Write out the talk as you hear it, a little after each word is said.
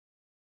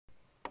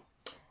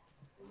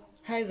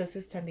Hi, this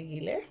is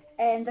Tandigile.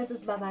 And this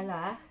is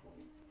Babala.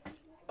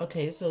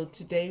 Okay, so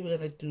today we're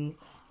gonna do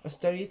a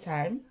story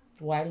time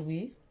while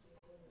we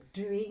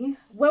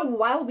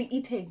While we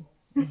eating.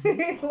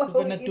 we're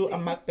gonna do a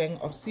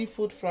mukbang of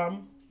seafood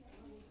from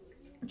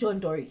John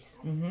Dory's.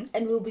 And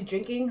we'll be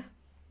drinking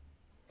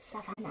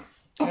savannah.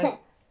 Guys,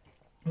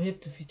 we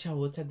have to feature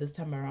water this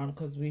time around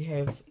because we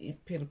have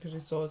peri peri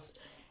sauce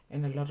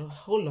and a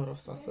whole lot of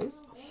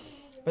sauces.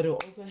 But we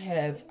also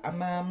have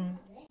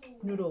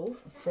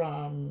Noodles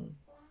from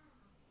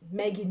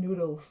Maggie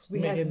noodles.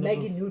 We have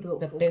Maggie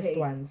noodles. The best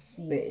ones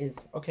there is.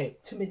 Okay.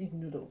 Too many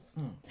noodles.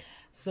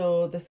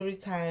 So the story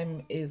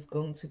time is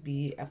going to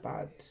be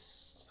about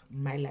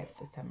my life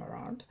this time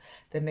around.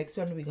 The next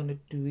one we're going to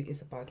do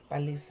is about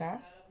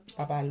Balisa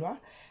Babalwa.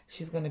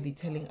 She's going to be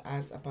telling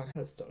us about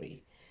her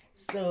story.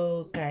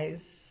 So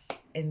guys,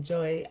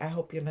 enjoy. I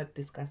hope you're not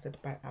disgusted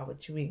by our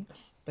chewing,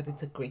 but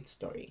it's a great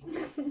story.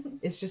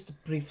 It's just a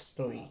brief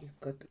story. You've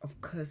got, of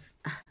course,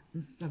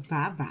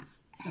 Sabrina.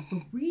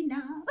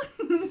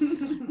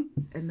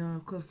 And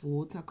of course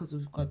water because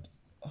we've got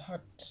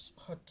hot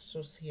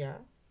sauce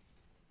here.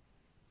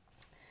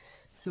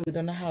 So we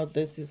don't know how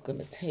this is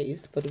gonna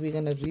taste, but we're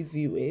gonna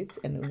review it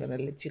and we're gonna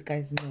let you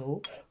guys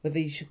know whether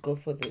you should go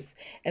for this.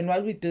 And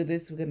while we do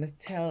this, we're gonna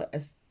tell a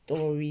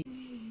story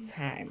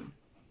time.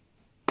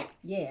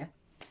 Yeah.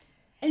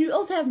 And we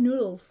also have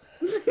noodles.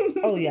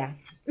 Oh yeah,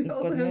 we've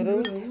got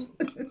noodles.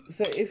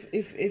 So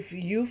if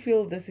you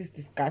feel this is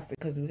disgusting,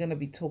 because we're gonna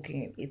be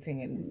talking and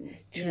eating and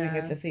chewing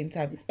at the same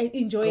time and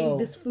enjoying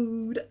this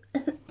food.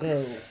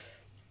 Go.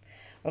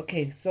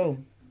 Okay, so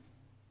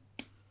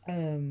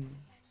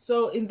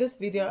so in this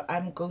video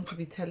I'm going to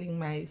be telling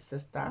my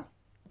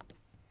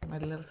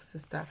little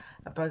sister,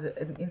 about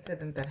an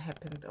incident that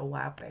happened a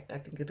while back. I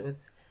think it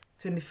was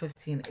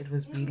 2015. It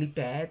was really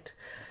bad.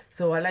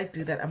 So while I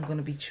do that, I'm going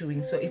to be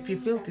chewing. So if you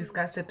feel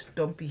disgusted,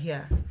 don't be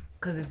here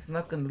because it's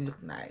not going to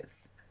look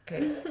nice.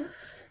 Okay.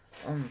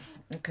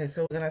 Okay,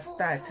 so we're gonna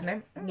start,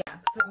 né? Yeah.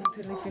 So in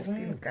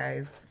 2015,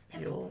 guys,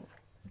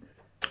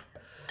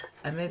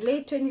 I met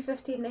late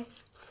 2015, né?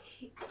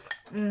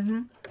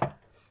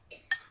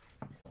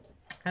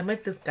 I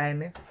met this guy,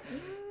 né?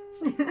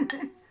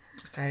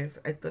 Guys,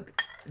 I thought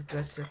it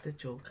was just a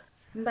joke.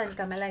 Yeah,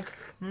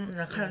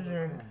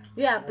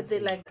 but they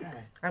like.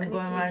 I'm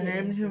going to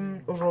name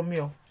him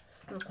Romeo.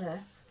 Okay.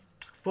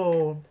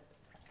 For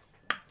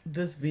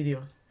this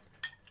video.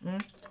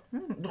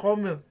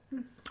 Romeo.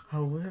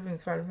 How we having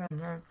fun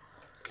now?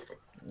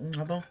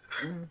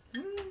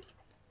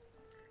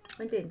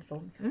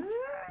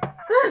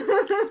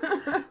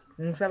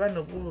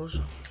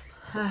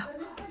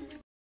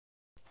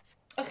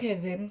 Okay,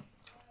 then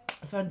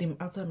I found him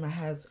outside my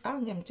house.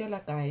 I'm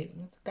jealous guy.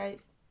 Guy,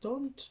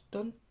 don't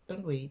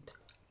wait.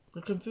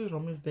 You can see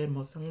Romeo is there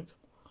most times.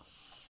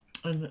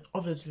 And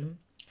obviously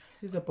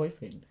he's a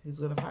boyfriend. He's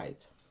gonna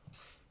fight.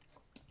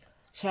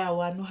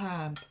 Shawan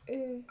ham.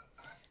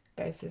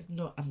 Guy says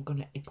no, I'm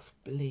gonna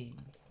explain.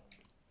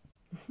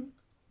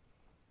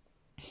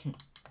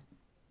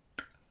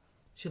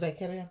 Should I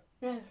carry on?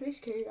 Yeah, please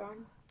carry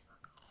on.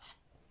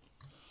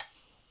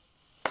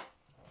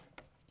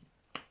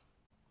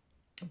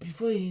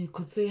 Before he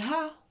could say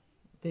ha,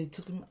 they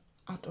took him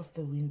out of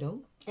the window.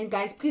 And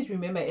guys, please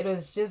remember, it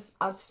was just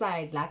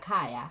outside like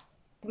haya.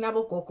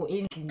 Wamkhipha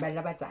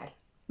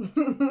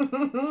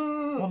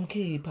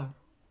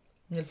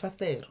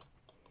ngelfastero.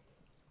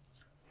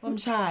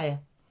 Wamshaya.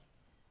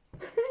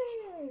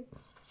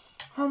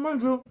 How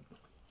much? You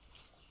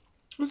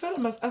said I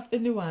must ask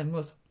anyone.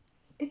 Was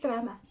it's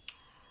drama.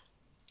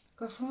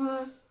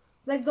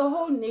 Like the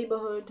whole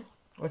neighborhood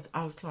was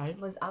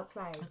outside.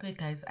 Okay,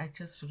 guys, I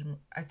just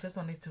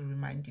wanted to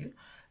remind you,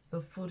 the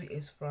food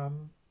is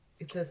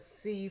it's a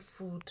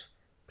seafood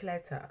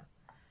platter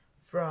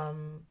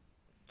from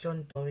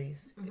John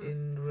Dory's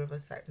in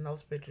Riverside,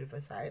 Northbridge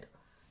Riverside.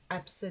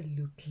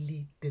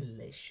 Absolutely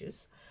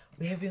delicious.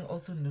 We're having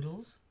also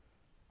noodles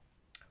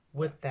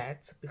with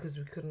that because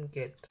we couldn't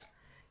get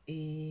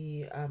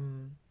a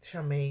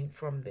charmaine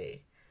from there.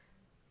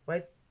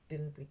 Why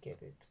didn't we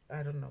get it?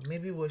 I don't know.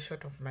 Maybe we're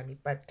short of money,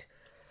 but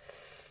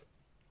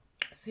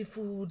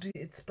seafood,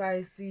 it's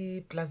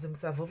spicy, plus the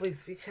Savovo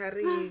is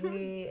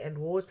featuring and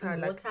water,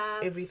 like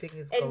everything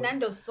is going. And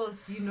Nando's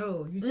sauce,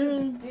 you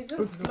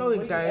just it's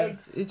flowing,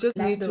 guys. You just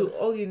need to,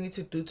 all you need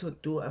to do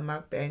a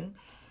mukbang,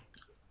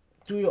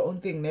 do your own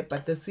thing, né?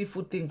 But the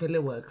seafood thing really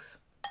works.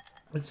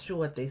 It's true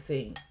what they're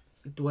saying.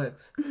 It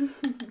works.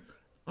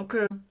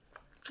 Okay.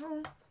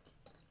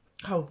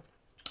 How?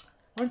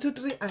 1, 2,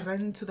 3, I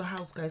ran into the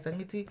house, guys.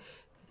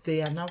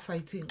 They are now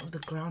fighting on the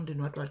ground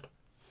and what.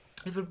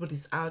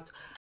 Everybody's out.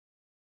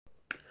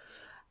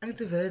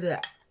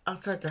 They're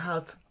outside the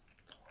house.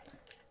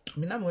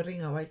 I'm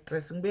wearing a white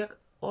dress and we're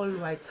all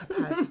white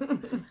apart.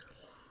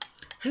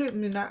 Hey,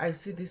 Mina, I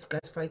see these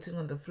guys fighting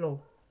on the floor,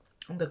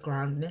 on the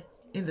ground,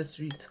 in the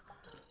street.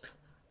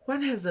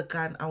 One has a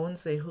gun, I won't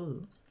say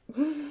who,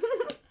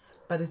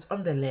 but it's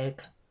on the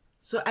leg.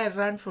 So I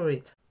ran for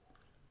it.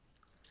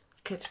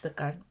 Catch the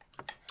gun.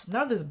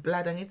 Now there's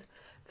blood on it.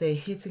 They're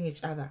hitting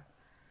each other.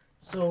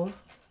 So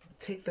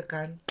take the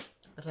gun,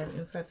 run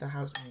inside the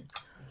house.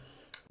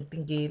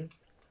 Thinking,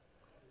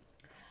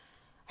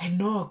 I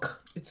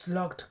knock. It's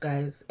locked,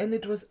 guys, and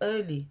it was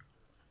early.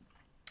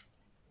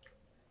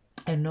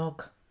 I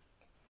knock.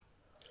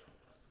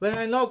 When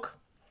I knock,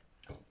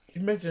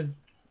 imagine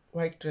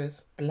white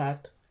dress,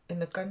 blood,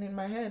 and a gun in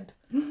my hand.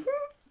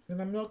 When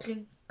I'm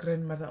knocking,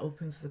 grandmother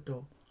opens the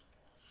door.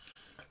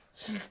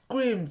 She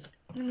screams.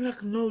 I'm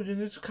like, no, you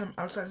need to come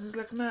outside. She's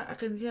like, nah, I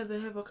can hear the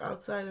havoc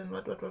outside and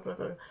what.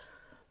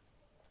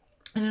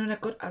 And then when I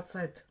got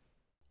outside,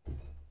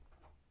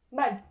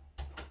 But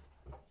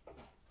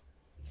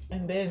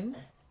and then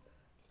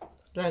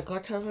I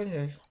got her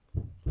fingers.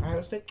 I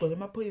was like,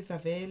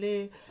 amaphoyisa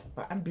vele,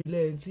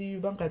 ba-ambulance,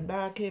 bangani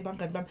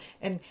bakhe.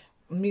 And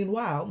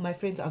meanwhile, my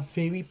friends are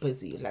very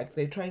busy. Like,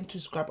 they're trying to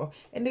scrap off,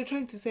 and they're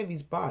trying to save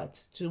his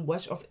butt, to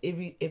wash off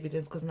every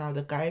evidence, because now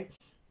the guy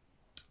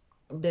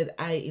that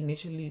I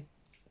initially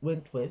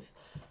went with,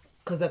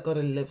 because I got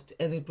a lift,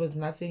 and it was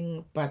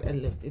nothing but a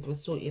lift. It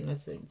was so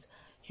innocent.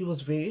 He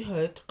was very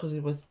hurt because he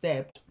was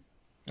stabbed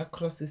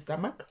across his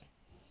stomach,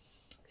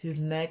 his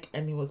neck,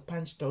 and he was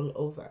punched all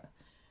over.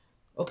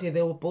 Okay,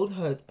 they were both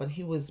hurt, but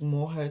he was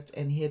more hurt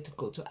and he had to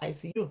go to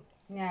ICU.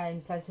 yeah,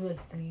 and plus he was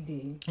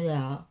bleeding.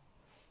 Yeah.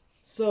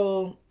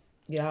 So,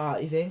 yeah,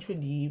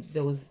 eventually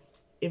there was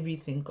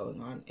everything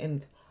going on.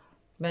 And,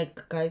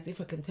 like, guys,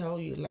 if I can tell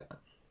you, like,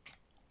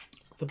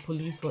 the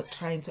police were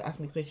trying to ask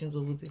me questions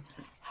over the,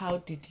 how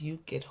did you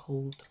get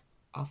hold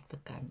of the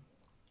gun?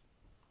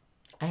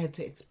 I had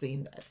to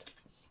explain that.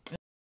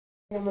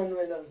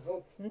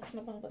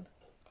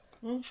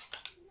 Okay.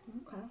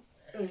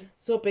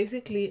 So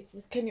basically,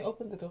 can you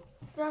open the door?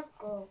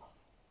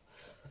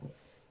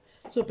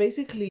 So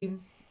basically,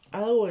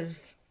 I was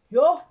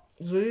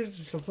really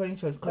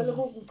disappointed because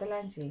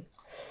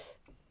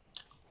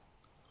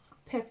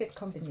perfect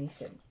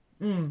combination.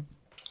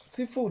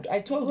 Seafood,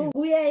 I told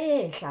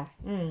you.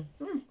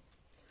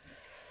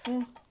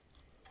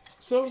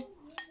 So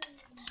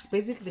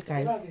basically,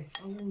 guys,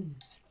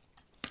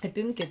 I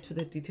didn't get to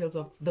the details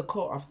of the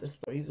core of the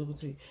story, so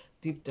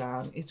deep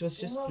down. It was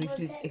just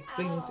briefly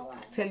explaining,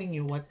 telling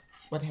you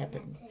what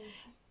happened.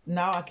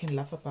 Now I can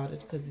laugh about it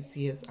because it's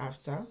years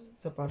after.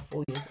 It's about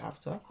 4 years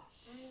after.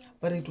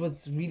 But it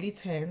was really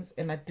tense,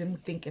 and I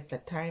didn't think at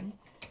that time.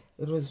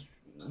 It was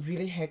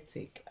really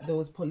hectic. There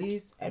was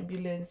police,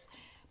 ambulance,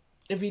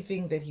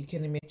 everything that you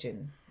can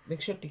imagine. They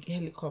shot the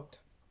helicopter.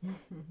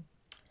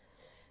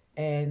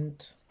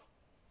 And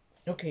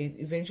okay,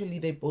 eventually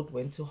they both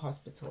went to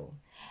hospital.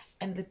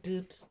 And the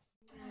dude,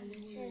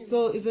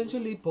 so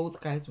eventually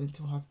both guys went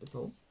to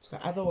hospital. The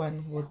other one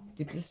who was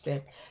deeply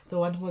stabbed, the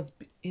one who was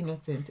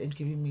innocent and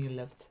giving me a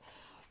lift,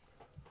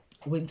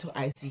 went to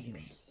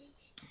ICU.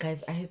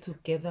 Guys, I had to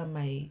gather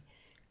my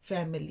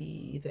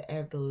family, the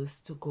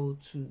elders, to go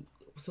to,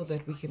 so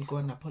that we can go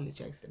and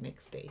apologize the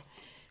next day,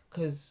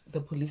 because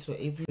the police were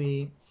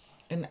everywhere.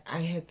 And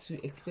I had to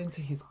explain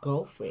to his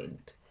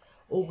girlfriend,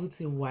 or would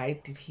say, why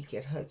did he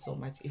get hurt so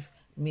much if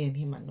me and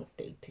him are not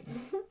dating?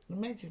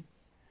 Imagine.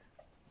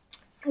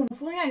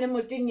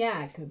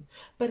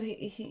 But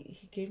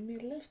he gave me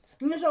a lift.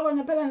 He was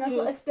going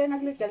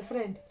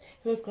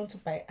to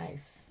buy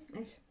ice.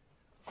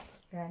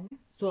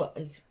 So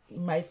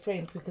my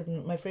friend, because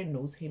my friend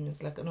knows him,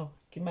 is like, no,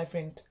 give my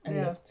friend a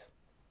lift,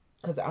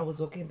 because I was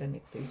working the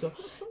next day. So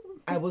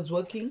I was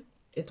working.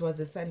 It was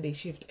a Sunday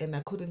shift, and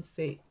I couldn't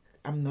say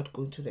I'm not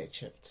going to that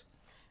shift.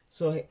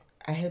 So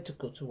I had to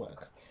go to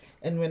work.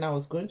 And when I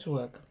was going to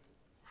work,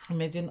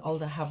 imagine all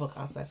the havoc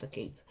outside the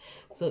gate.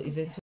 So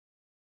eventually,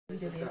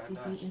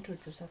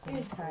 introduce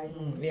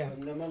yeah.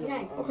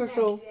 Okay,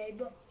 so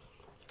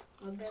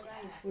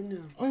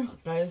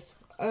guys,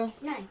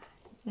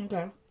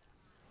 okay.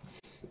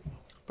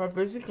 But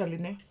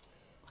basically,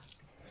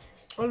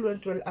 all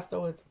went well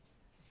afterwards.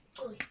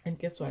 And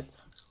guess what?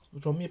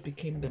 Romeo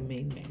became the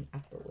main man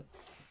afterwards.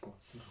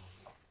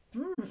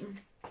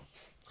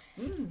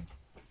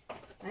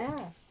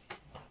 Yeah.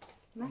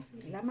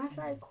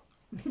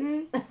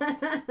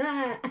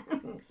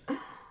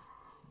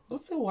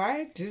 Also,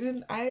 why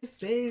didn't I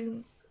say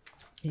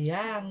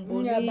young,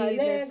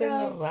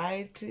 listen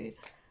right?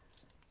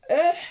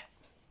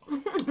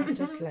 I'm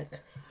just like,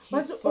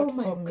 oh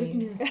my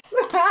goodness.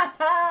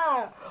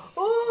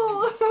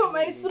 Oh,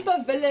 my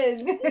super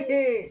villain.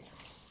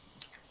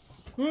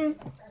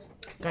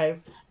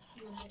 Guys,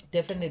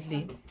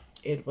 definitely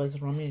it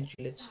was Romeo and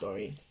Juliet's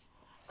story,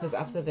 because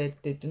after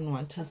that they didn't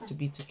want us to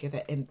be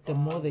together, and the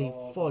more they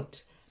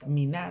fought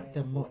Mina,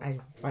 the more I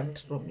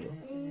want Romeo.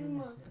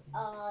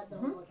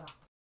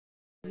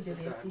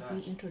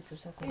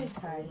 Introduce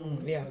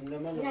yeah.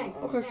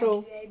 Okay,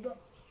 so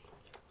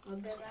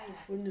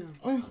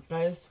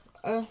guys,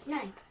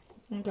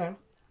 okay.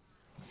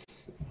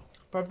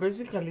 But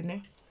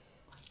basically,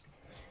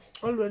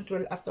 all went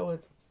well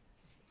afterwards.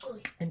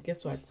 And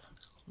guess what?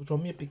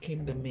 Romeo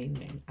became the main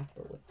man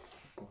afterwards.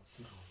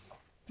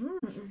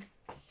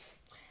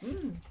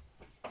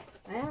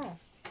 Yeah.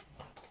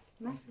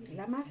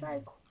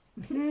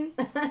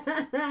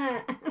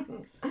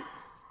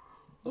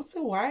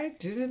 Also, why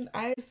didn't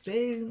I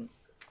say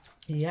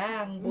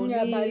Yeah,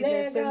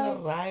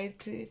 Ngiyabaleka. right.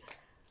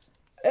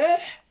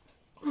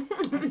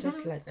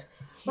 Just like he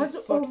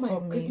But fought oh my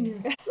for me.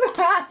 goodness.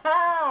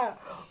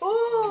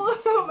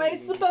 Oh, my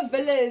super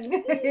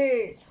villain.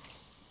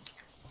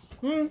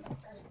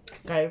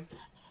 Guys,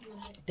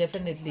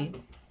 definitely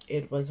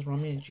it was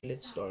Romeo and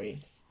Juliet's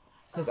story.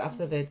 Because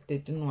after that, they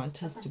didn't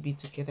want us to be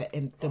together,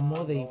 and the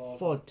more they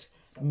fought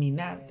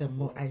Mina, the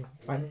more I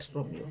want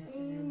Romeo.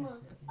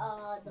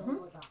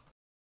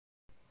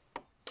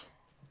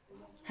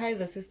 Hi,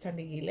 this is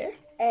Tandegile.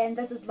 And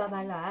this is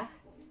Babala.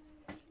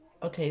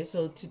 Okay,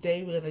 so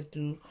today we're gonna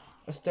do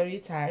a story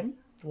time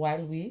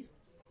while we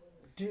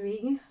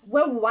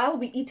While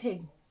we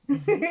eating.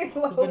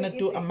 we're gonna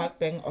do a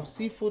mukbang of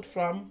seafood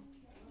from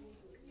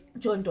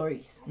John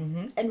Dory's.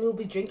 And we'll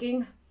be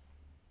drinking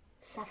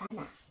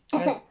Savannah.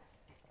 Guys,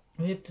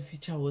 we have to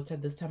feature water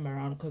this time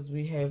around because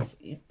we have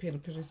peri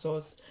peri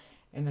sauce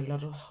and a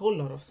whole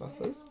lot of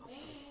sauces.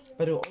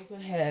 But we also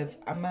have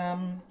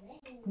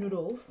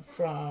Noodles.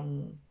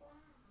 from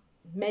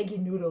Maggie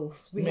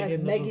noodles. We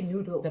have Maggie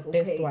noodles. The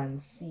best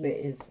ones there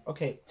is.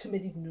 Okay. Too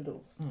many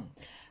noodles.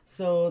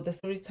 So the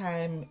story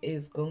time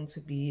is going to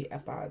be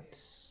about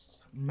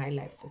my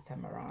life this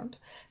time around.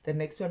 The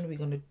next one we're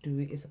going to do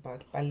is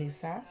about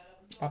Balisa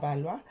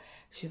Babalwa.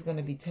 She's going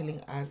to be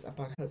telling us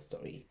about her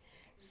story.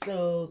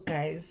 So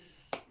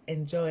guys,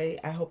 enjoy.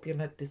 I hope you're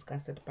not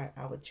disgusted by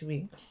our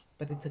chewing,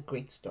 but it's a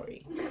great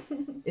story.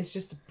 It's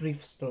just a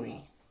brief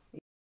story.